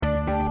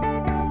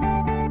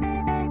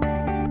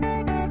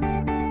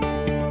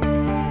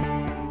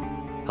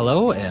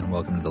Hello, and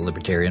welcome to the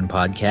Libertarian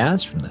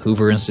Podcast from the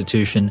Hoover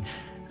Institution.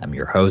 I'm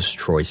your host,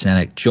 Troy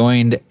Senek,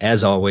 joined,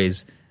 as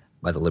always,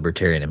 by the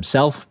Libertarian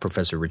himself,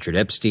 Professor Richard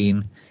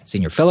Epstein,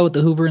 Senior Fellow at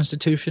the Hoover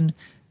Institution,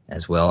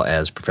 as well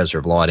as Professor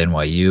of Law at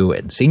NYU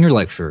and Senior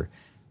Lecturer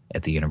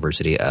at the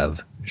University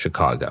of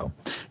Chicago.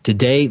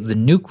 Today, the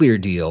nuclear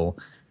deal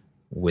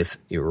with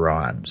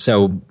Iran.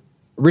 So,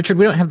 Richard,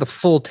 we don't have the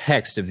full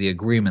text of the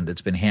agreement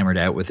that's been hammered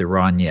out with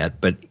Iran yet,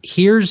 but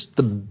here's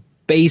the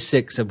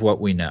basics of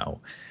what we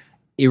know.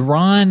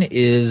 Iran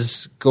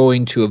is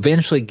going to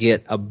eventually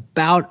get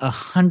about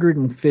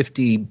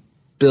 $150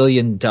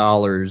 billion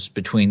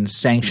between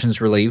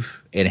sanctions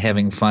relief and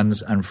having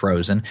funds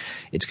unfrozen.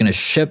 It's going to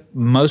ship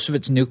most of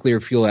its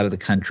nuclear fuel out of the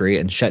country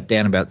and shut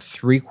down about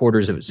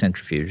three-quarters of its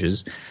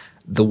centrifuges.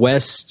 The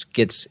West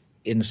gets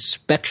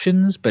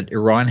inspections, but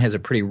Iran has a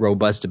pretty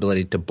robust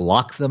ability to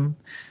block them.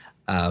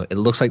 It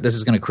looks like this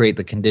is going to create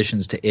the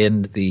conditions to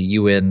end the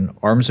UN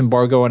arms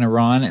embargo on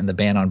Iran and the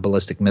ban on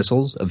ballistic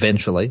missiles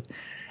eventually.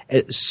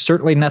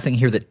 Certainly nothing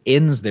here that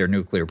ends their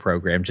nuclear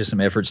program, just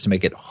some efforts to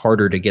make it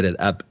harder to get it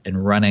up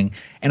and running.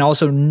 And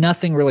also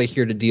nothing really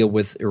here to deal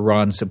with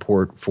Iran's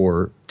support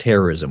for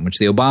terrorism, which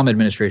the Obama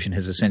administration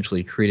has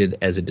essentially treated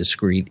as a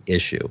discrete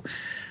issue.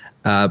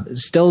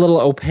 Still a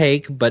little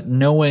opaque, but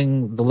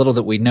knowing the little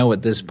that we know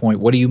at this point,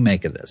 what do you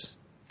make of this?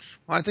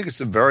 Well, I think it's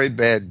a very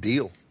bad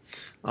deal.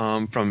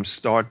 From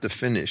start to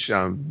finish.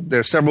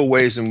 There are several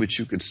ways in which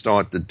you could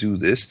start to do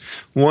this.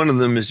 One of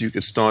them is you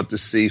could start to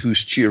see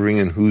who's cheering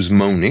and who's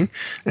moaning.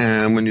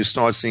 And when you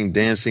start seeing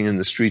dancing in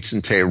the streets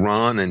in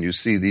Tehran and you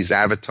see these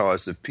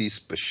avatars of peace,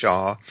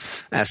 Bashar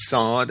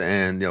Assad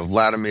and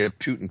Vladimir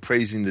Putin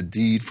praising the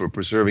deed for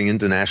preserving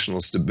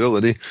international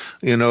stability,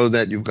 you know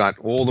that you've got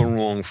all the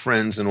wrong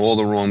friends in all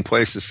the wrong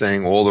places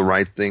saying all the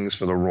right things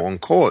for the wrong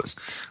cause.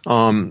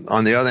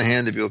 On the other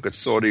hand, if you look at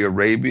Saudi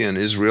Arabia and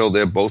Israel,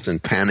 they're both in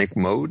panic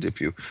mode.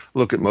 If you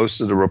look at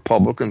most of the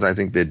Republicans, I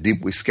think they're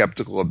deeply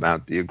skeptical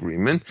about the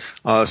agreement.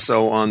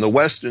 So on the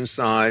Western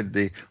side,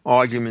 the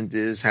argument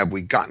is, have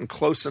we gotten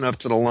close enough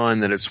to the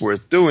line that it's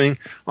worth doing?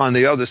 On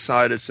the other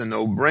side, it's a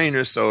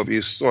no-brainer. So if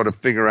you sort of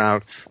figure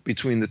out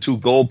between the two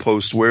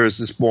goalposts, where is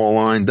this ball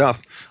lined up?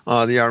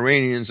 The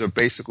Iranians are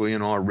basically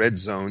in our red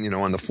zone,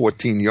 on the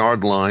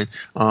 14-yard line.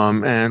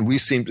 And we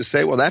seem to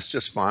say, well, that's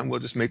just fine. We'll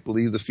just make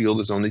believe the field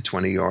is only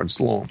 20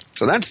 yards long.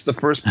 So that's the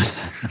first point.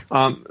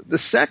 The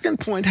second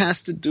point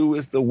has to do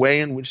with the way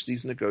in which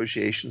these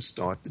negotiations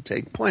start to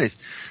take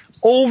place.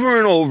 Over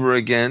and over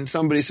again,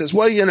 somebody says,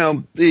 well,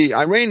 the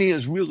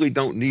Iranians really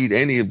don't need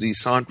any of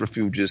these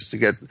centrifuges to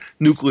get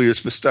nuclears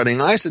for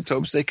studying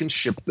isotopes. They can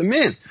ship them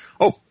in.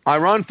 Oh,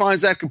 Iran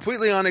finds that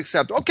completely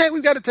unacceptable. Okay,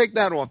 we've got to take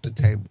that off the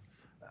table.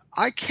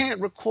 I can't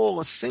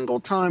recall a single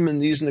time in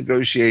these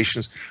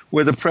negotiations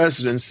where the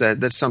president said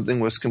that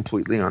something was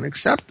completely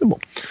unacceptable.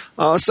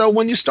 So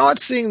when you start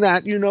seeing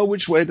that, you know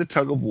which way the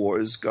tug of war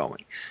is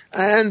going.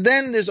 And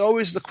then there's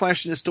always the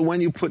question as to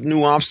when you put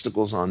new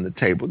obstacles on the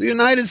table. The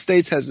United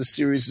States has a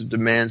series of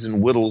demands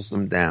and whittles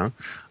them down.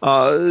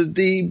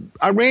 The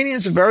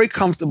Iranians are very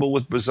comfortable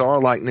with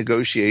bazaar-like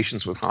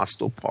negotiations with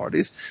hostile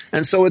parties.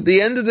 And so at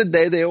the end of the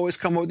day, they always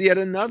come up with yet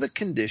another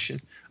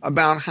condition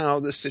about how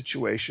the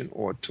situation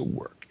ought to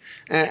work.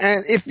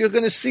 And if you're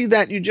going to see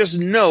that, you just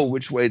know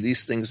which way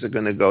these things are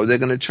going to go. They're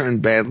going to turn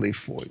badly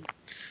for you.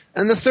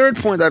 And the third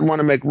point I'd want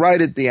to make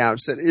right at the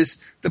outset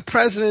is the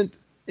president,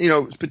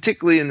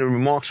 particularly in the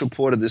remarks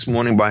reported this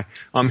morning by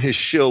his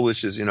shill,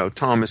 which is,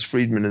 Thomas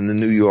Friedman in the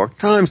New York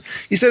Times.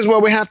 He says,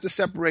 well, we have to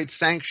separate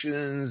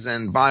sanctions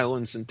and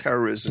violence and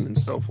terrorism and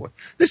so forth.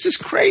 This is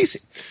crazy.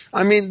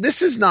 I mean,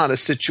 this is not a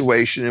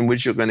situation in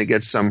which you're going to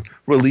get some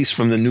release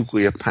from the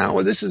nuclear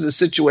power. This is a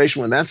situation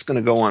where that's going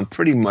to go on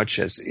pretty much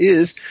as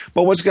is.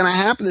 But what's going to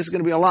happen is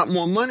going to be a lot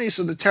more money.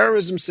 So the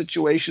terrorism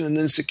situation and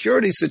the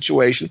security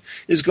situation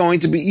is going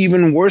to be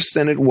even worse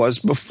than it was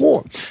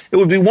before. It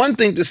would be one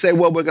thing to say,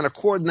 well, we're going to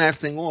cordon that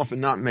thing off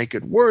and not make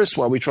it worse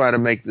while we try to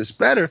make this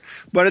better.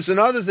 But it's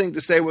another thing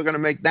to say we're going to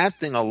make that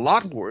thing a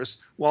lot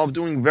worse while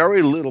doing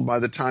very little by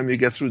the time you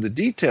get through the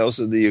details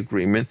of the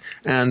agreement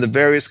and the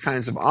various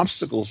kinds of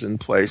obstacles in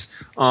place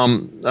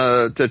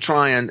to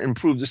try and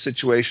improve the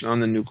situation on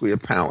the nuclear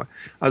power.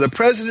 The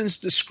president's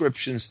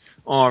descriptions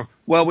are,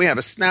 well, we have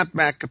a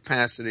snapback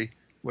capacity.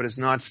 What is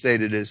not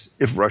stated is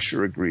if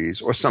Russia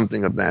agrees or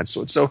something of that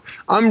sort. So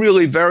I'm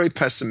really very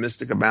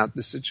pessimistic about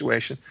this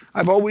situation.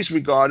 I've always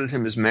regarded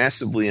him as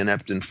massively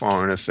inept in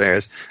foreign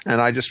affairs,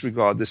 and I just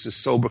regard this as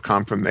sober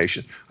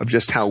confirmation of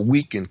just how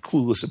weak and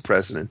clueless a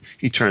president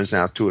he turns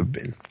out to have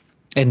been.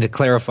 And to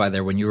clarify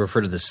there, when you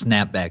refer to the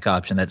snapback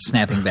option, that's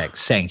snapping back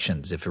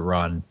sanctions if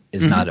Iran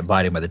is not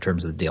abiding by the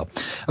terms of the deal.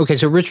 Okay,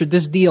 so Richard,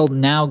 this deal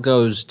now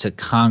goes to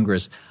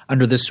Congress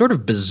under this sort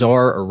of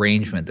bizarre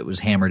arrangement that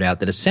was hammered out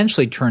that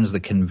essentially turns the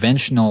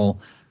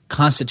conventional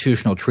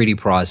constitutional treaty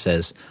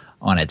process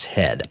on its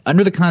head.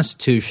 Under the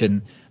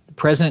Constitution, the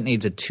president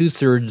needs a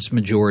two-thirds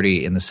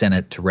majority in the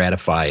Senate to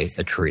ratify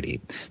a treaty.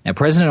 Now,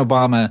 President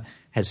Obama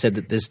has said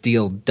that this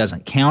deal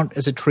doesn't count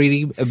as a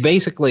treaty.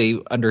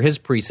 Basically, under his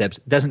precepts,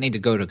 doesn't need to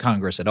go to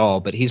Congress at all,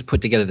 but he's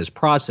put together this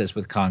process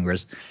with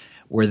Congress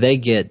where they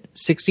get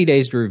 60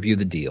 days to review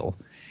the deal.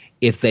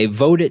 If they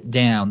vote it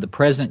down, the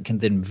president can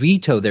then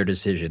veto their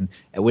decision,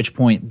 at which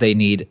point they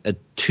need a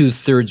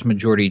 2/3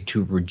 majority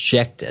to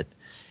reject it.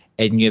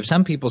 And you have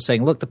some people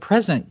saying, look, the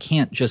president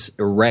can't just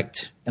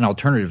erect an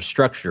alternative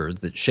structure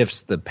that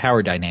shifts the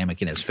power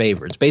dynamic in his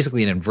favor. It's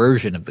basically an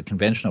inversion of the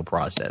conventional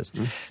process.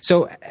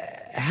 So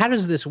how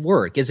does this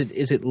work? Is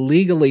it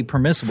legally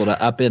permissible to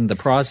upend the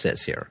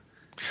process here?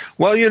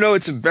 Well,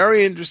 it's a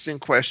very interesting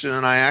question,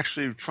 and I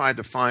actually tried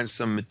to find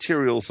some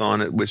materials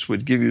on it which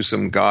would give you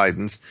some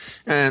guidance.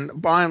 And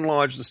by and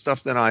large, the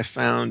stuff that I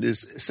found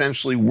is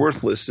essentially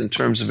worthless in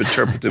terms of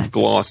interpretive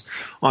gloss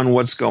on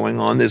what's going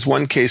on. There's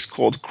one case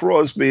called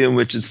Crosby in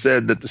which it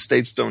said that the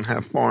states don't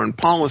have foreign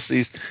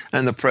policies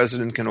and the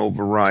president can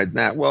override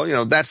that.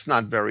 Well, that's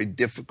not very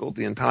difficult.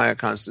 The entire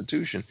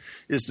Constitution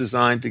is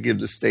designed to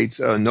give the states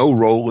no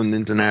role in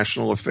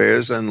international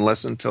affairs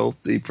unless until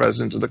the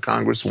president or the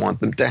Congress want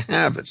them to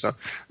have it. So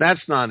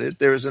that's not it.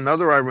 There is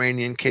another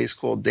Iranian case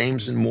called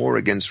Dames and Moore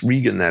against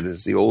Reagan, that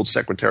is the old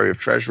Secretary of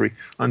Treasury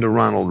under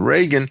Ronald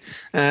Reagan,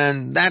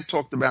 and that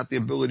talked about the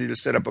ability to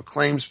set up a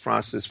claims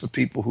process for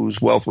people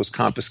whose wealth was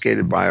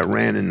confiscated by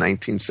Iran in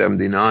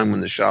 1979 when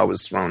the Shah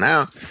was thrown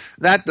out.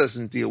 That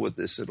doesn't deal with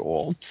this at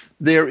all.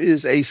 There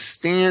is a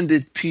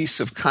standard piece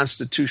of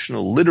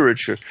constitutional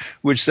literature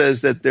which says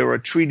that there are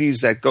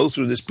treaties that go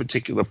through this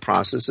particular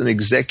process and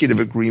executive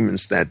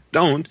agreements that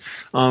don't.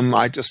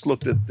 I just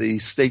looked at the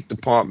State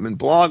Department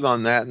blog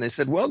on that, and they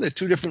said, well, there are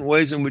two different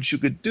ways in which you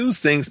could do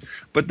things,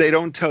 but they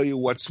don't tell you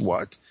what's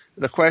what.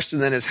 The question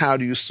then is, how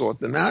do you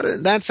sort them out?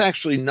 And that's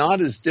actually not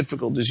as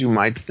difficult as you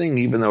might think,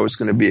 even though it's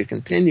going to be a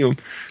continuum.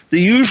 The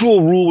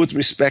usual rule with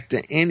respect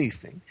to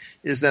anything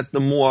is that the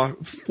more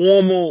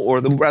formal,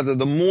 or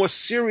the more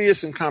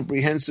serious and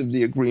comprehensive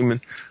the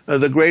agreement,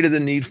 the greater the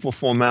need for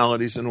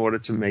formalities in order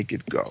to make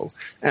it go.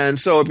 And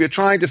so if you're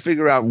trying to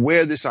figure out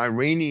where this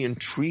Iranian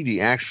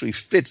treaty actually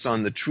fits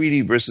on the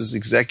treaty versus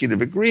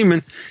executive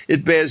agreement,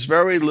 it bears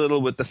very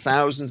little with the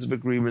thousands of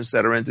agreements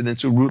that are entered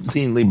into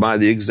routinely by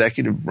the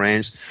executive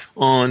branch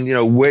on,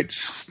 which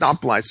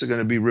stoplights are going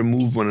to be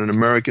removed when an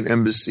American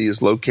embassy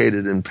is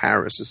located in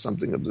Paris or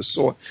something of the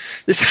sort.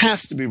 This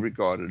has to be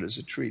regarded as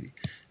a treaty.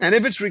 And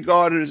if it's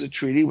regarded as a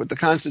treaty, what the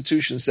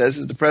Constitution says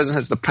is the president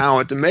has the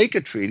power to make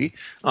a treaty,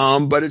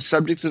 but it's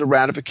subject to the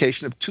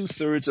ratification of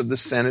 2/3 of the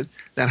Senate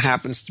that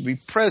happens to be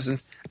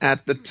present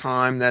at the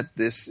time that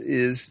this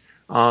is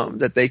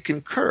that they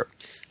concur.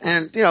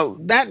 And,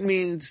 that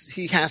means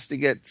he has to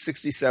get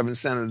 67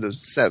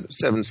 senators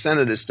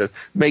to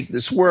make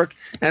this work.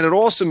 And it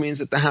also means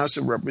that the House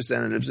of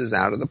Representatives is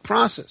out of the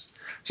process.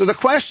 So the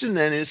question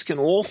then is, can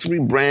all three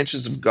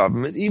branches of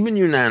government, even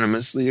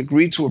unanimously,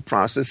 agree to a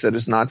process that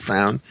is not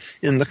found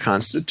in the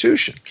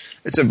Constitution?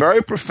 It's a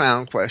very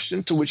profound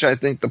question, to which I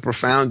think the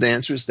profound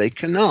answer is they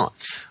cannot.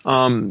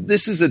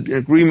 This is an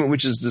agreement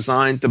which is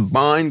designed to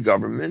bind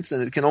governments,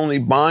 and it can only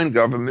bind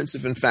governments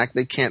if, in fact,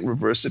 they can't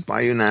reverse it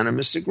by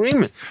unanimous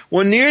agreement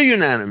or near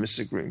unanimous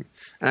agreement.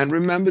 And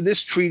remember,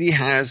 this treaty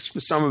has, for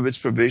some of its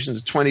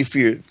provisions, a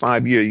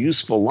 25-year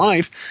useful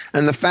life,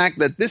 and the fact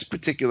that this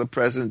particular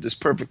president is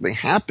perfectly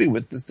happy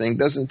with the thing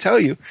doesn't tell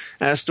you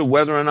as to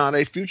whether or not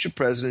a future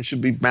president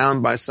should be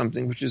bound by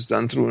something which is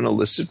done through an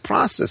illicit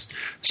process.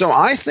 So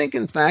I think,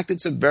 in fact,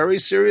 it's a very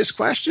serious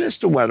question as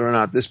to whether or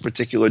not this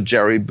particular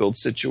jerry-built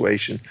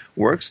situation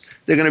works.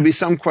 There are going to be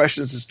some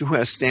questions as to who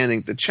has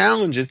standing to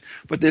challenge it,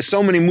 but there's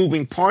so many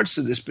moving parts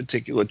to this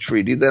particular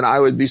treaty that I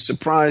would be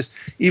surprised,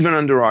 even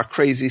under our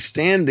crazy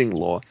standing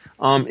law,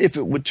 if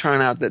it would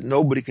turn out that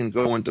nobody can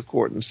go into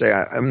court and say,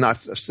 I'm not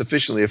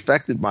sufficiently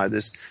affected by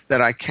this,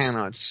 that I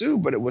cannot sue,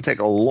 but it would take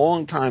a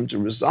long time to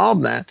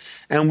resolve that,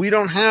 and we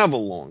don't have a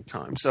long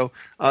time. So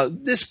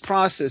this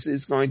process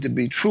is going to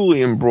be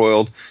truly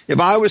embroiled. If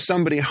I was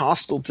somebody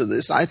hostile to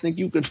this, I think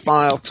you could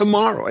file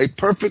tomorrow a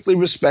perfectly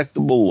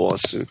respectable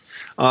lawsuit,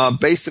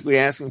 basically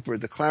asking for a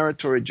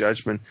declaratory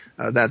judgment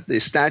that the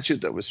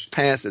statute that was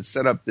passed that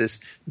set up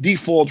this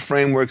default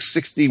framework,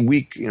 60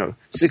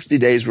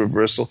 days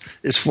reversal,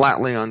 is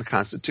flatly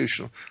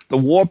unconstitutional. The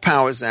War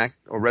Powers Act,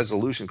 or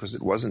resolution, because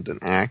it wasn't an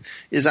act,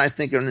 is, I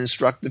think, an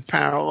instructive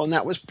parallel, and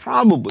that was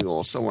probably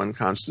also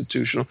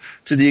unconstitutional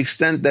to the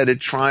extent that it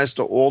tries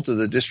to alter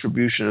the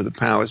distribution of the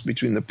powers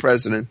between the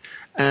president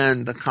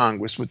and the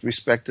Congress with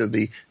respect to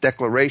the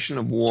declaration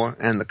of war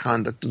and the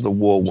conduct of the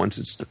war once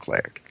it's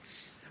declared.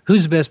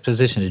 Who's best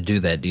positioned to do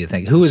that, do you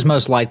think? Who is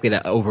most likely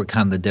to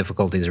overcome the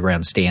difficulties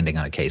around standing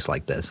on a case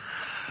like this?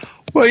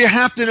 Well, you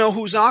have to know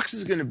whose ox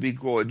is going to be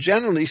gored.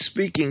 Generally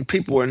speaking,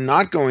 people are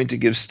not going to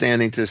give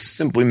standing to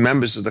simply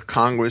members of the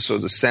Congress or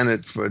the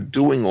Senate for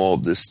doing all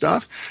of this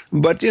stuff.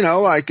 But,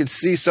 I could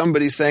see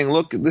somebody saying,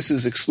 look, this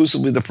is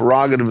exclusively the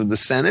prerogative of the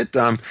Senate.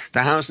 The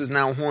House is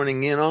now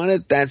horning in on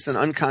it. That's an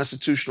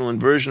unconstitutional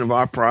inversion of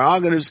our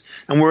prerogatives,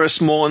 and we're a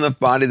small enough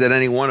body that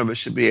any one of us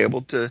should be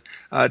able to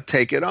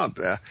take it up.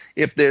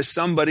 If there's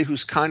somebody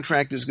whose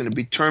contract is going to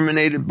be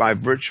terminated by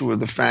virtue of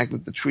the fact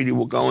that the treaty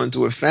will go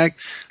into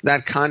effect,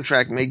 that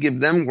contract may give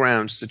them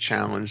grounds to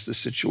challenge the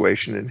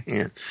situation at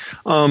hand.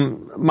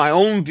 My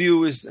own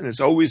view is, and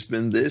it's always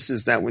been this,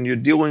 is that when you're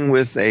dealing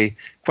with a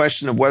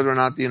question of whether or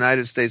not the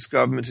United States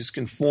government has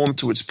conformed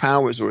to its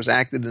powers or has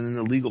acted in an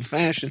illegal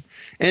fashion,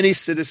 any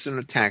citizen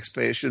or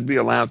taxpayer should be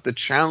allowed to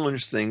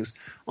challenge things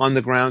on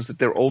the grounds that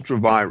they're ultra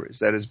vires,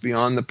 that is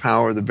beyond the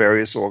power of the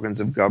various organs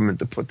of government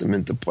to put them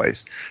into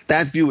place.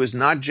 That view has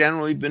not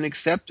generally been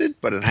accepted,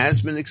 but it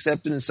has been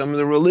accepted in some of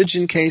the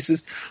religion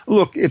cases.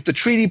 Look, if the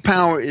treaty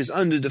power is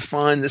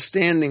underdefined, the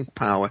standing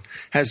power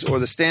or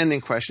the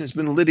standing question has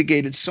been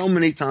litigated so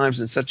many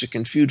times in such a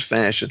confused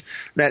fashion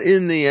that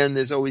in the end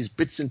there's always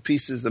bits and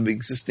pieces of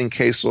existing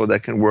case law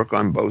that can work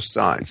on both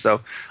sides. So,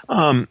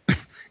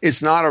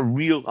 it's not a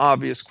real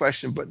obvious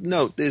question, but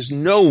note, there's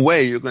no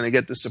way you're going to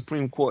get the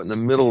Supreme Court in the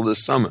middle of the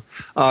summer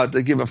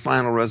to give a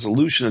final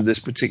resolution of this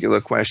particular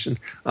question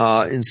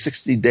in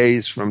 60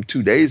 days from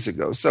 2 days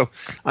ago. So,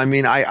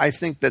 I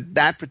think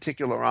that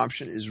particular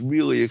option is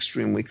really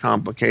extremely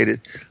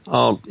complicated.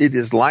 It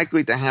is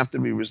likely to have to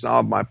be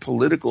resolved by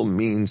political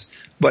means,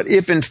 but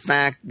if in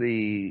fact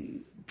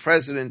the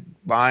president,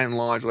 by and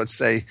large, let's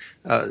say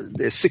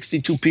there's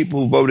 62 people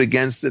who vote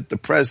against it, the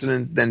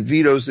president then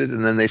vetoes it,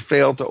 and then they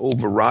fail to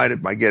override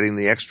it by getting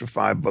the extra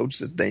 5 votes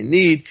that they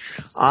need,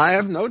 I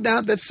have no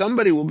doubt that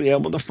somebody will be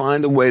able to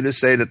find a way to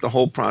say that the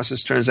whole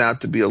process turns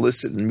out to be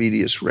illicit and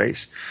medias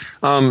res.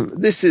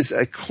 This is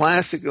a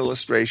classic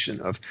illustration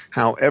of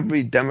how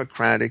every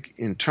democratic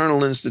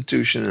internal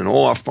institution and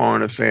all our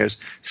foreign affairs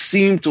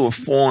seem to have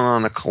fallen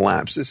on a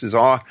collapse. This is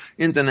our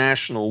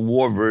international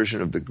war version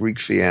of the Greek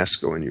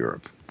fiasco in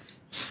Europe.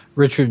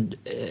 Richard,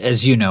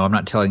 as you know, I'm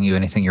not telling you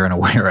anything you're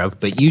unaware of,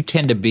 but you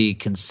tend to be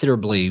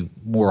considerably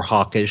more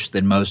hawkish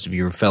than most of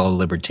your fellow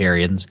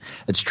libertarians.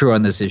 It's true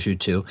on this issue,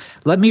 too.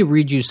 Let me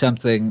read you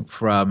something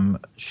from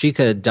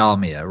Shika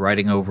Dalmia,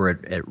 writing over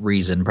at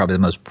Reason, probably the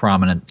most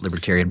prominent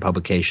libertarian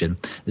publication.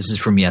 This is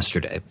from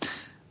yesterday.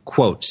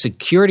 Quote,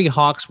 security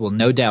hawks will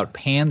no doubt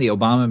pan the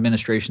Obama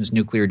administration's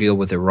nuclear deal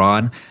with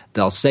Iran.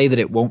 They'll say that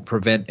it won't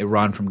prevent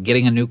Iran from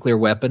getting a nuclear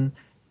weapon,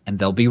 and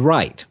they'll be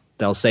right.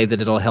 They'll say that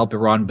it'll help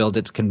Iran build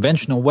its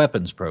conventional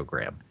weapons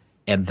program,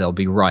 and they'll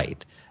be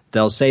right.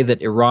 They'll say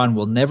that Iran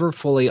will never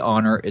fully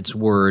honor its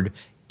word,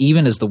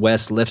 even as the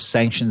West lifts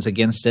sanctions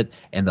against it,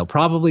 and they'll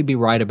probably be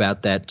right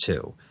about that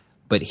too.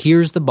 But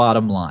here's the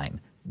bottom line.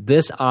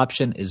 This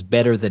option is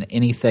better than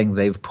anything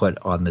they've put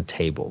on the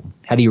table.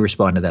 How do you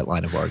respond to that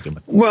line of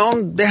argument?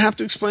 Well, they have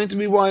to explain to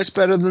me why it's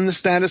better than the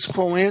status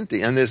quo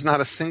ante, and there's not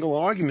a single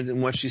argument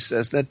in what she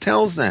says that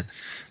tells that.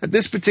 At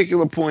this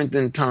particular point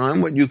in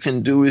time, what you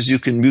can do is you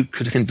can mute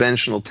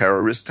conventional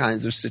terrorist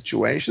kinds of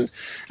situations.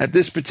 At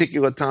this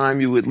particular time,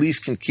 you at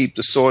least can keep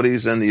the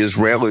Saudis and the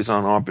Israelis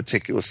on our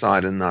particular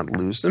side and not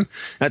lose them.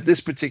 At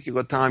this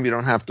particular time, you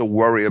don't have to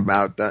worry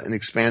about an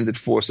expanded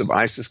force of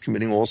ISIS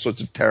committing all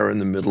sorts of terror in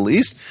the Middle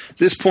East. At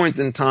this point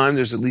in time,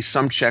 there's at least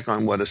some check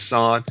on what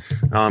Assad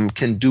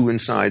can do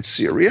inside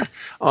Syria.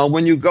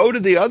 When you go to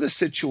the other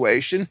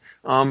situation,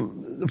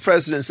 the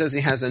president says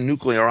he has a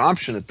nuclear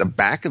option at the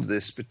back of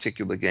this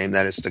particular game,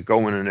 that is to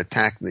go in and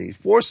attack the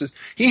forces.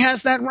 He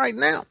has that right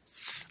now.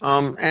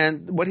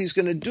 And what he's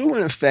going to do,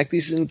 in effect,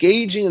 he's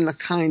engaging in the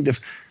kind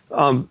of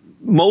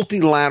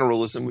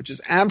multilateralism, which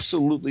is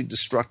absolutely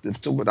destructive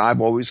to what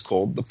I've always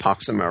called the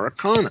Pax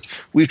Americana.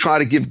 We try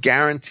to give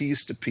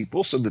guarantees to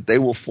people so that they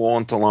will fall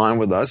into line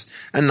with us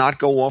and not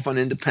go off on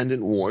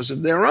independent wars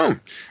of their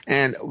own.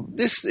 And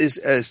this is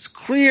as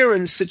clear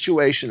a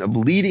situation of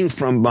leading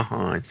from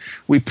behind.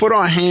 We put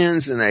our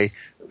hands in a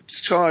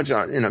charge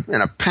in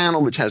a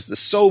panel which has the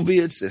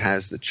Soviets, it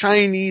has the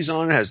Chinese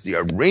on it, has the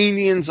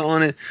Iranians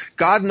on it.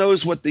 God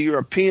knows what the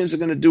Europeans are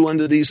going to do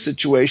under these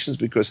situations,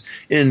 because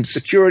in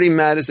security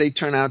matters they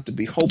turn out to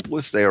be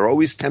hopeless. They are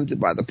always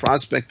tempted by the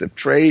prospect of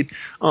trade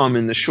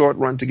in the short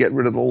run to get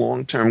rid of the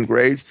long-term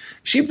grades.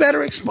 She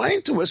better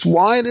explain to us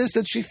why it is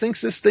that she thinks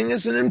this thing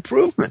is an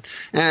improvement.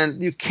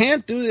 And you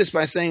can't do this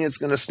by saying it's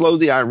going to slow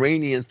the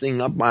Iranian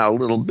thing up by a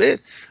little bit.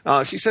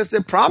 She says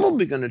they're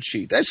probably going to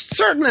cheat. That's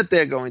certain that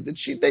they're going to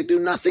cheat. They do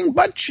nothing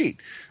but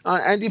cheat.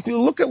 And if you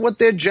look at what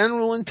their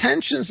general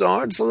intentions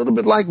are, it's a little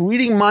bit like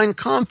reading Mein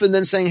Kampf and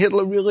then saying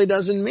Hitler really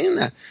doesn't mean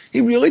that. He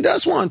really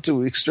does want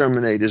to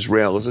exterminate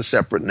Israel as a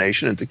separate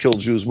nation and to kill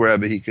Jews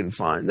wherever he can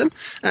find them.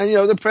 And,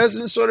 the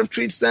president sort of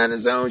treats that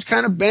as own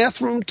kind of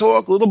bathroom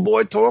talk, little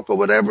boy talk, or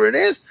whatever it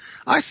is.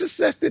 I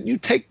suspect that you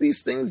take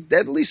these things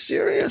deadly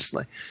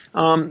seriously.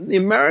 The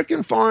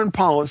American foreign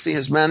policy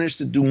has managed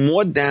to do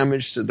more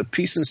damage to the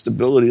peace and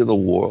stability of the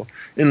world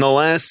in the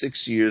last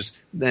 6 years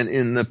than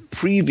in the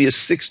previous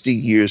 60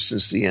 years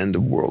since the end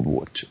of World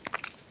War II.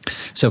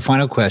 So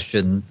final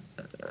question,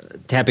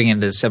 tapping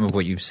into some of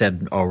what you've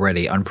said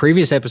already. On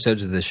previous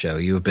episodes of this show,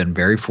 you have been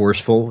very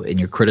forceful in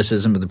your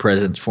criticism of the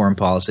president's foreign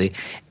policy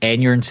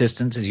and your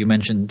insistence, as you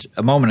mentioned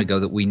a moment ago,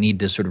 that we need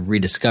to sort of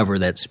rediscover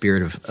that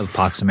spirit of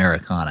Pax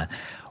Americana.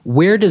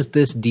 Where does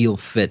this deal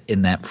fit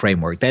in that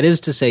framework? That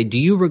is to say, do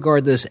you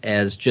regard this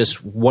as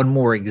just one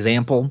more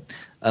example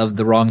of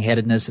the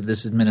wrongheadedness of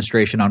this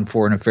administration on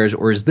foreign affairs,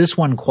 or is this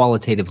one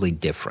qualitatively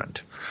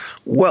different?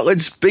 Well,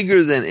 it's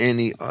bigger than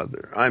any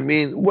other. I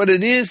mean, what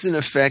it is, in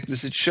effect,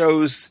 is it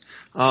shows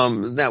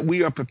that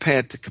we are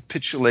prepared to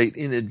capitulate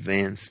in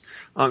advance.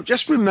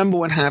 Just remember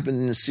what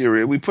happened in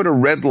Syria. We put a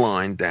red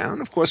line down.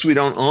 Of course, we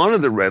don't honor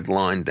the red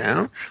line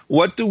down.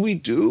 What do?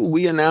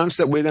 We announce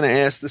that we're going to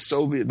ask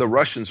the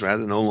Russians,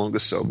 rather, no longer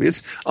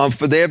Soviets,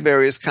 for their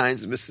various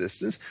kinds of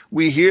assistance.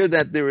 We hear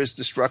that there is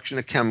destruction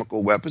of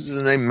chemical weapons,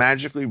 and they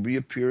magically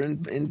reappear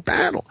in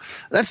battle.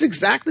 That's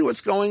exactly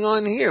what's going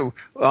on here.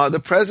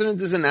 The president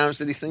has announced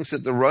that he thinks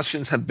that the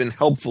Russians have been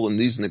helpful in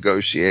these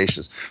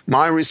negotiations.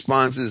 My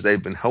response is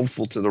they've been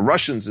helpful to the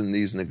Russians in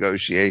these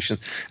negotiations,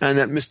 and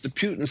that Mr.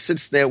 Putin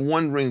sits there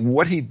wondering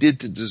what he did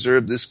to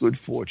deserve this good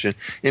fortune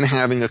in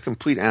having a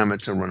complete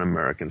amateur run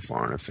American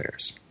foreign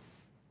affairs.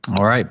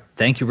 All right.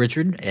 Thank you,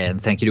 Richard,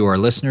 and thank you to our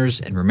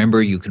listeners. And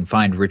remember, you can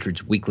find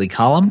Richard's weekly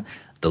column,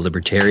 The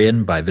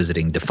Libertarian, by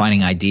visiting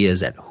Defining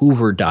Ideas at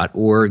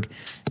hoover.org,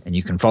 and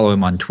you can follow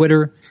him on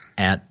Twitter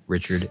at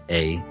Richard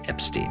A.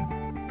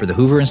 Epstein. For the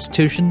Hoover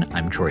Institution,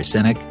 I'm Troy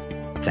Senik.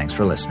 Thanks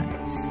for listening.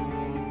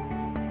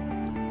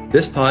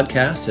 This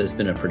podcast has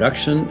been a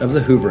production of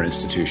the Hoover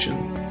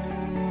Institution.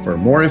 For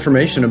more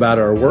information about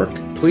our work,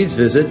 please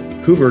visit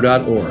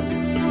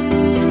hoover.org.